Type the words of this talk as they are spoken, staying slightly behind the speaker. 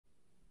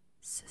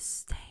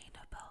Sustainable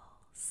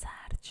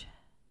Saartje.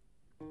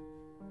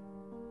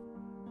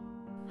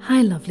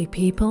 Hi lovely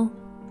people.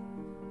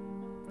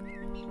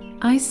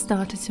 I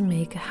started to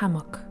make a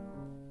hammock.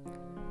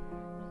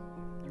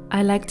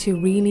 I like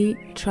to really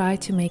try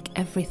to make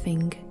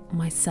everything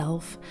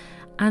myself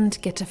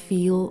and get a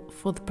feel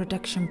for the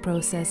production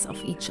process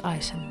of each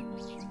item.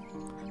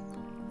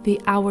 The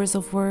hours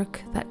of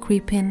work that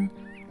creep in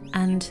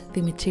and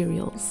the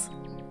materials.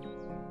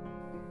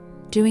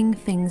 Doing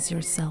things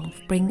yourself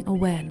bring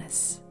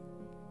awareness.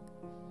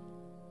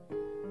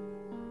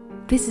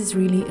 This is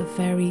really a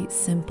very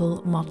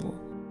simple model.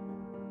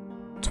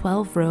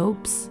 12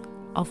 ropes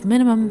of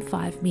minimum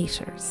 5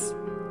 meters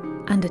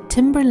and a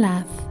timber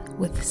lath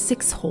with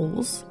 6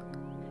 holes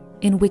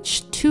in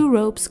which 2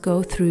 ropes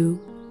go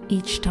through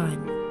each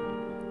time.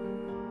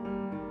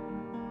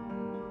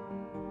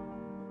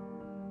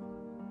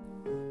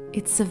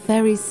 It's a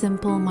very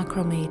simple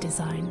macrame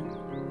design.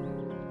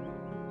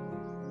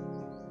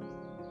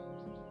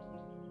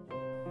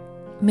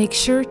 Make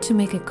sure to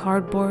make a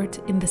cardboard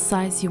in the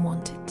size you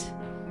want it,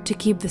 to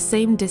keep the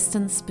same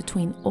distance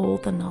between all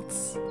the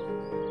knots.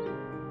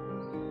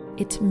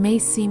 It may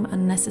seem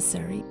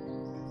unnecessary,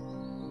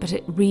 but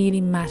it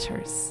really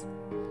matters.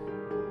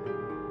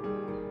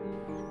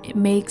 It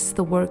makes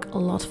the work a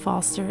lot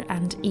faster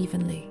and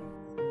evenly.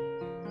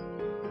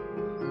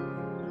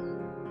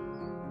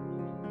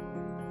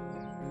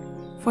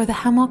 For the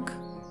hammock,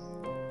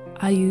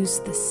 I use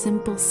the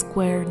simple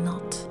square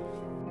knot.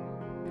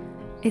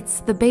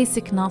 It's the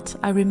basic knot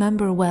I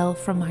remember well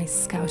from my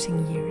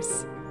scouting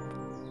years.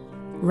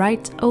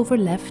 Right over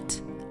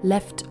left,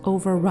 left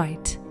over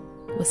right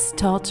was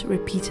taught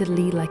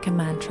repeatedly like a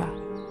mantra.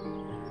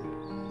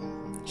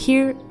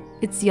 Here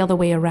it's the other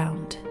way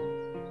around.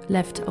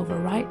 Left over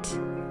right,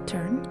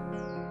 turn.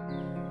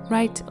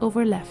 Right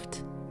over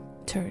left,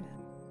 turn.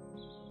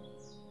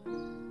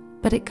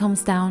 But it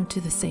comes down to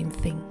the same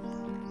thing.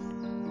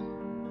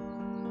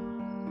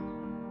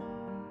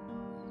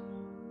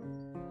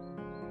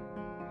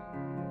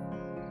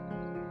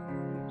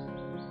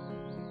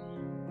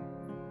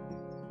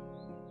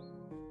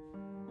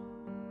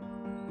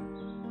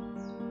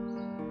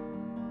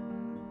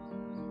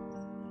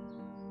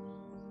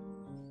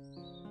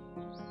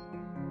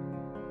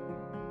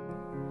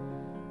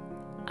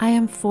 I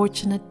am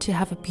fortunate to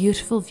have a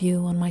beautiful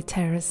view on my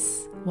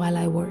terrace while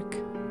I work,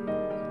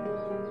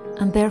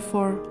 and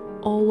therefore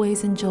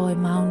always enjoy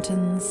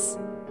mountains,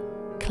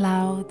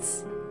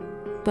 clouds,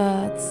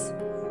 birds,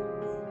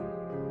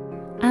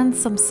 and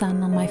some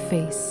sun on my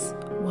face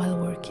while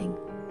working.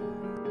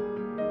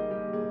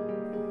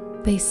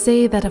 They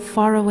say that a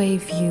faraway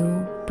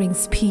view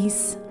brings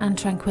peace and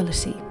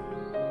tranquility.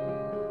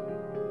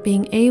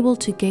 Being able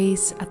to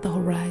gaze at the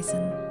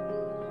horizon,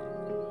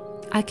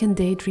 I can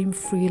daydream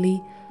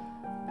freely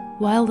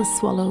while the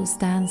swallows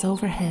dance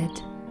overhead.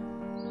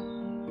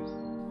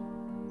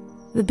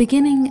 The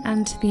beginning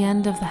and the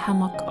end of the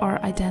hammock are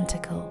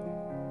identical.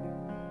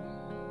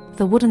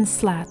 The wooden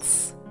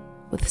slats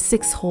with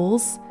 6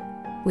 holes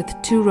with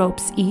 2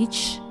 ropes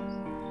each,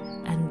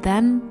 and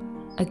then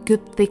a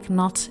good thick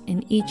knot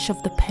in each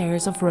of the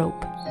pairs of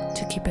rope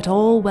to keep it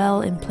all well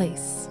in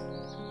place.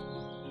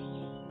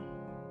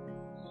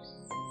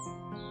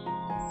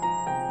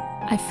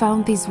 I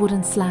found these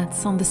wooden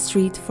slats on the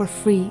street for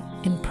free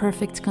in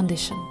perfect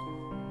condition.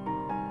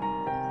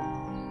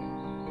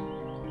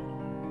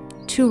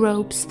 2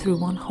 ropes through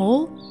 1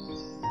 hole.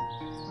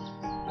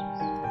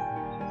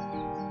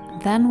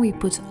 Then we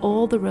put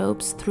all the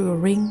ropes through a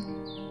ring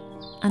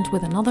and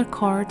with another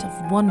cord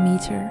of 1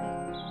 meter,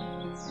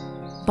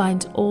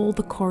 bind all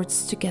the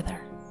cords together.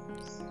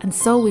 And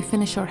so we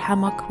finish our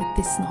hammock with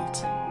this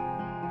knot.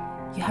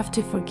 You have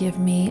to forgive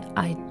me,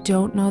 I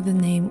don't know the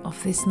name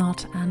of this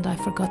knot and I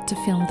forgot to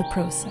film the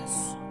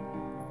process.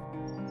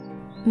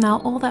 Now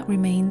all that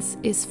remains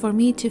is for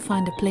me to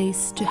find a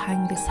place to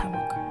hang this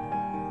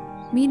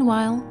hammock.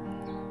 Meanwhile,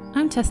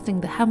 I'm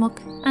testing the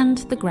hammock and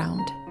the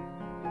ground.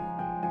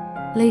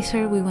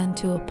 Later we went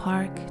to a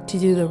park to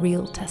do the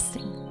real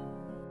testing.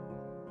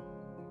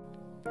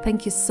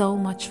 Thank you so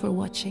much for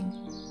watching.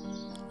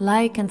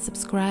 Like and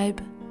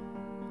subscribe,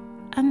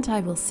 and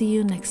I will see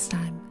you next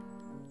time.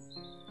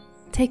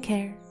 Take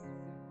care.